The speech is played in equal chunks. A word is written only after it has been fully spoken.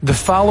The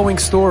following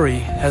story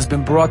has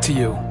been brought to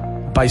you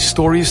by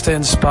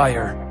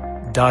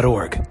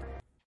StoriesToInspire.org.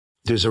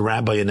 There's a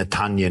rabbi in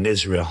Netanya in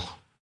Israel.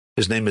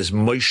 His name is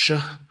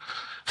Moshe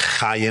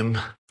Chaim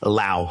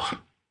Lau.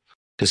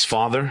 His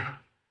father,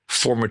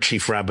 former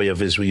chief rabbi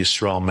of Israel,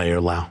 Yisrael Meir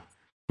Lau.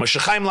 Moshe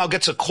Chaim Lau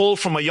gets a call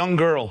from a young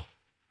girl.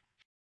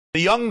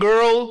 The young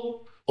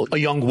girl, a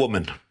young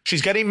woman.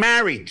 She's getting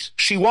married.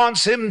 She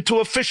wants him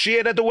to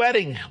officiate at the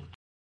wedding.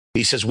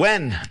 He says,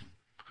 when?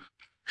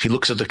 He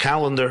looks at the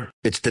calendar.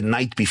 It's the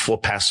night before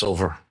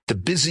Passover, the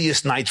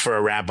busiest night for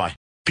a rabbi.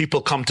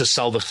 People come to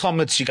sell the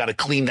chametz. You got to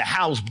clean the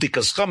house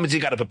because chametz. You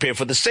got to prepare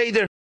for the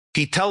seder.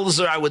 He tells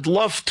her, I would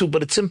love to,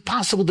 but it's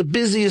impossible. The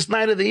busiest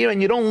night of the year,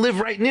 and you don't live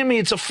right near me.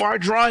 It's a far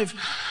drive.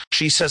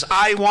 She says,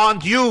 I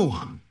want you. He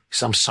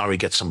says, I'm sorry,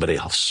 get somebody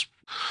else.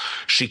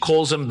 She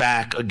calls him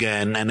back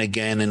again and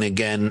again and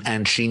again,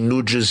 and she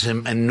nudges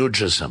him and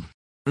nudges him.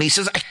 And he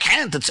says, I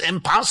can't. It's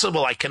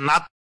impossible. I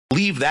cannot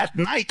leave that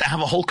night. I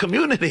have a whole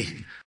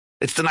community.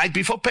 It's the night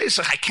before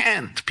Pesach. I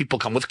can't. People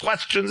come with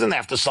questions and they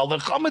have to sell their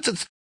chametz.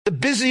 It's the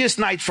busiest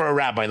night for a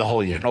rabbi the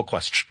whole year. No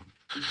question.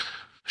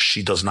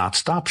 She does not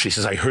stop. She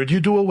says, I heard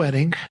you do a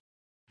wedding.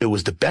 It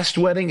was the best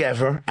wedding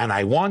ever, and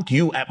I want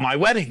you at my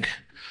wedding.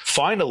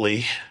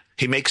 Finally,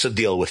 he makes a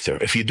deal with her.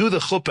 If you do the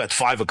chuppah at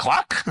 5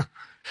 o'clock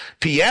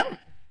p.m.,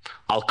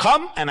 I'll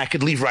come and I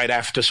could leave right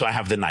after so I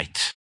have the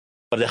night.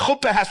 But the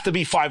chuppah has to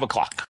be 5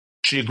 o'clock.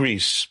 She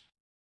agrees.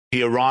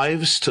 He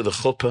arrives to the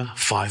chuppah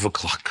 5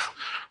 o'clock.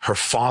 Her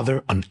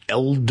father, an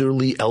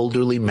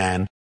elderly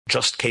man,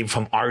 just came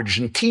from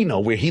Argentina,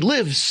 where he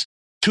lives,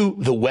 to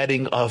the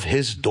wedding of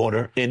his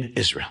daughter in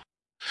Israel.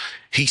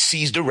 He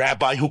sees the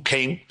rabbi who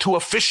came to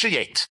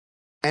officiate.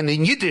 And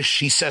in Yiddish,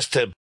 he says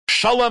to him,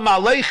 Shalom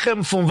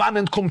Aleichem, von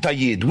wannen kommt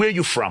Yid? Where are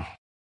you from?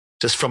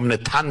 He says, from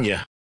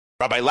Netanya.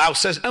 Rabbi Lau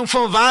says, and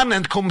von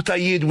wannen kommt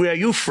Yid? Where are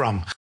you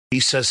from?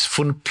 He says,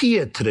 von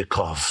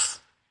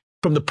Pietrkov.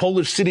 From the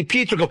Polish city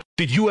Pietrkov.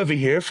 Did you ever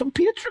hear from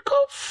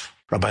Pietrkov?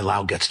 Rabbi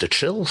Lau gets the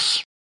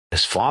chills.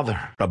 His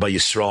father, Rabbi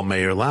Yisrael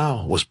Meir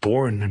Lau, was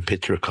born in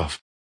Pietrkov,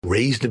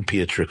 raised in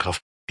Pietrkov.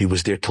 He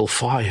was there till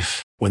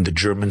 5 when the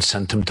Germans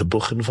sent him to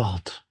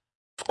Buchenwald.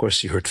 Of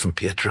course, he heard from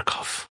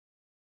Pietrkov.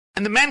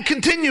 And the man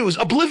continues,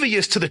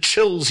 oblivious to the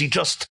chills he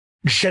just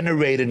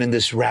generated in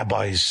this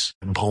rabbi's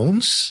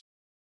bones.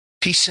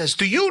 He says,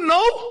 do you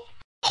know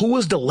who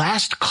was the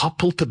last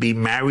couple to be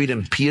married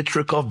in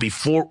Pietrkov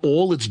before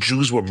all its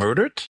Jews were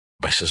murdered?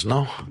 Rabbi says,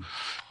 no.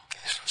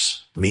 He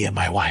says, me and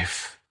my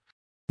wife.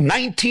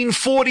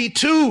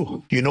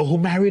 1942. You know who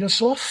married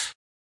us off?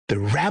 The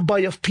rabbi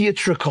of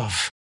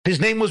Pietrkov. His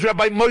name was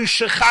Rabbi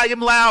Moshe Chaim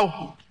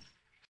Lau.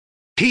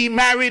 He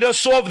married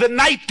us off the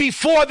night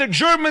before the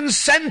Germans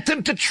sent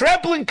him to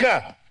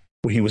Treblinka,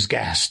 where he was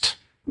gassed.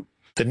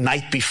 The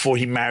night before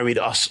he married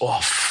us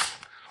off.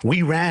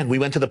 We ran. We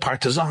went to the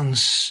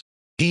partisans.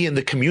 He and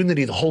the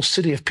community, the whole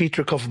city of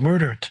Pietrkov,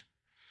 murdered.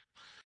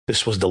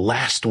 This was the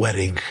last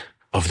wedding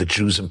of the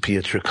Jews in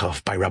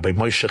Pietrkov by Rabbi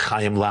Moshe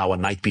Chaim Lau a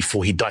night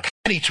before he died.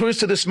 And he turns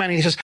to this man and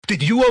he says,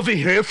 did you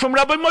overhear from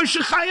Rabbi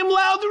Moshe Chaim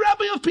Lau, the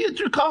rabbi of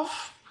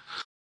Pietrkov?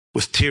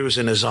 With tears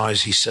in his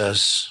eyes, he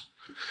says,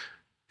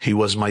 he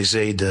was my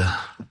Zayda,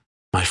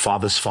 my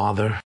father's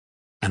father,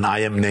 and I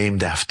am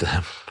named after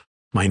him.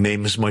 My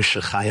name is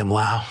Moshe Chaim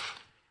Lau.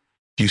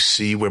 You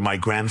see where my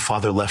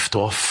grandfather left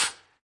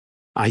off?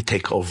 I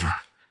take over.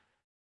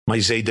 My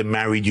Zayda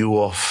married you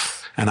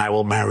off, and I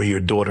will marry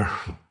your daughter.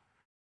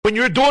 When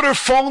your daughter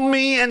phoned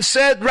me and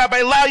said,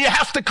 Rabbi Lau, you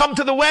have to come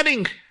to the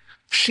wedding,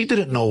 she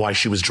didn't know why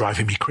she was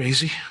driving me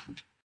crazy.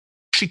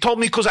 She told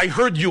me, because I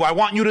heard you, I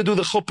want you to do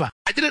the chuppah.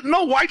 I didn't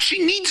know why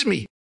she needs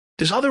me.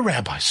 There's other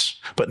rabbis.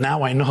 But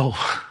now I know.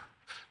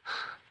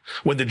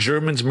 When the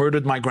Germans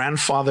murdered my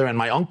grandfather and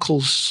my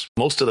uncles,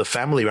 most of the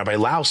family, Rabbi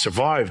Lau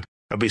survived.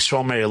 Rabbi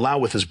Yisrael Meir Lau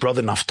with his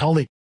brother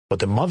Naphtali. But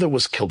the mother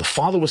was killed, the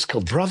father was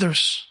killed,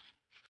 brothers.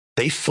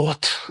 They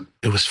thought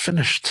it was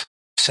finished.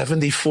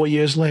 74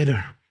 years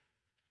later.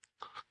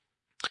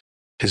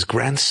 His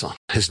grandson,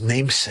 his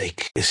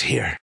namesake, is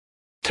here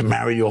to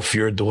marry off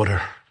your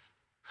daughter.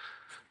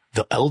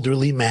 The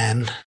elderly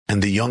man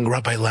and the young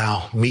Rabbi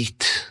Lau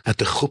meet at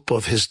the chuppah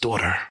of his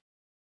daughter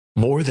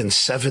more than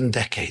 7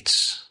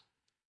 decades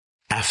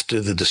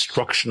after the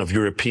destruction of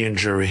European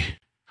Jewry.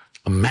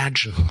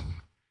 Imagine.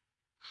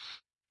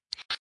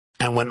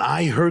 And when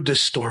I heard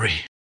this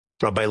story,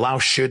 Rabbi Lau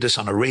shared this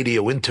on a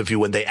radio interview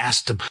when they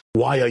asked him,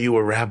 why are you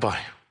a rabbi?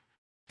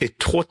 It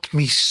taught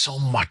me so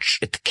much.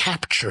 It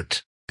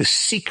captured the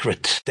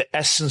secret, the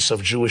essence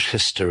of Jewish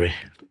history.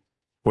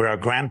 Where our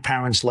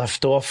grandparents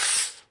left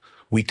off,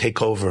 we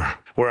take over.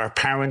 Where our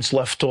parents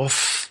left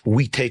off,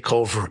 we take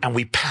over and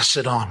we pass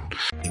it on.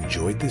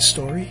 Enjoyed this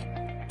story?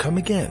 Come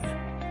again.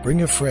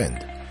 Bring a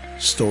friend.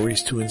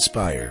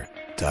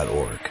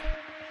 StoriesToInspire.org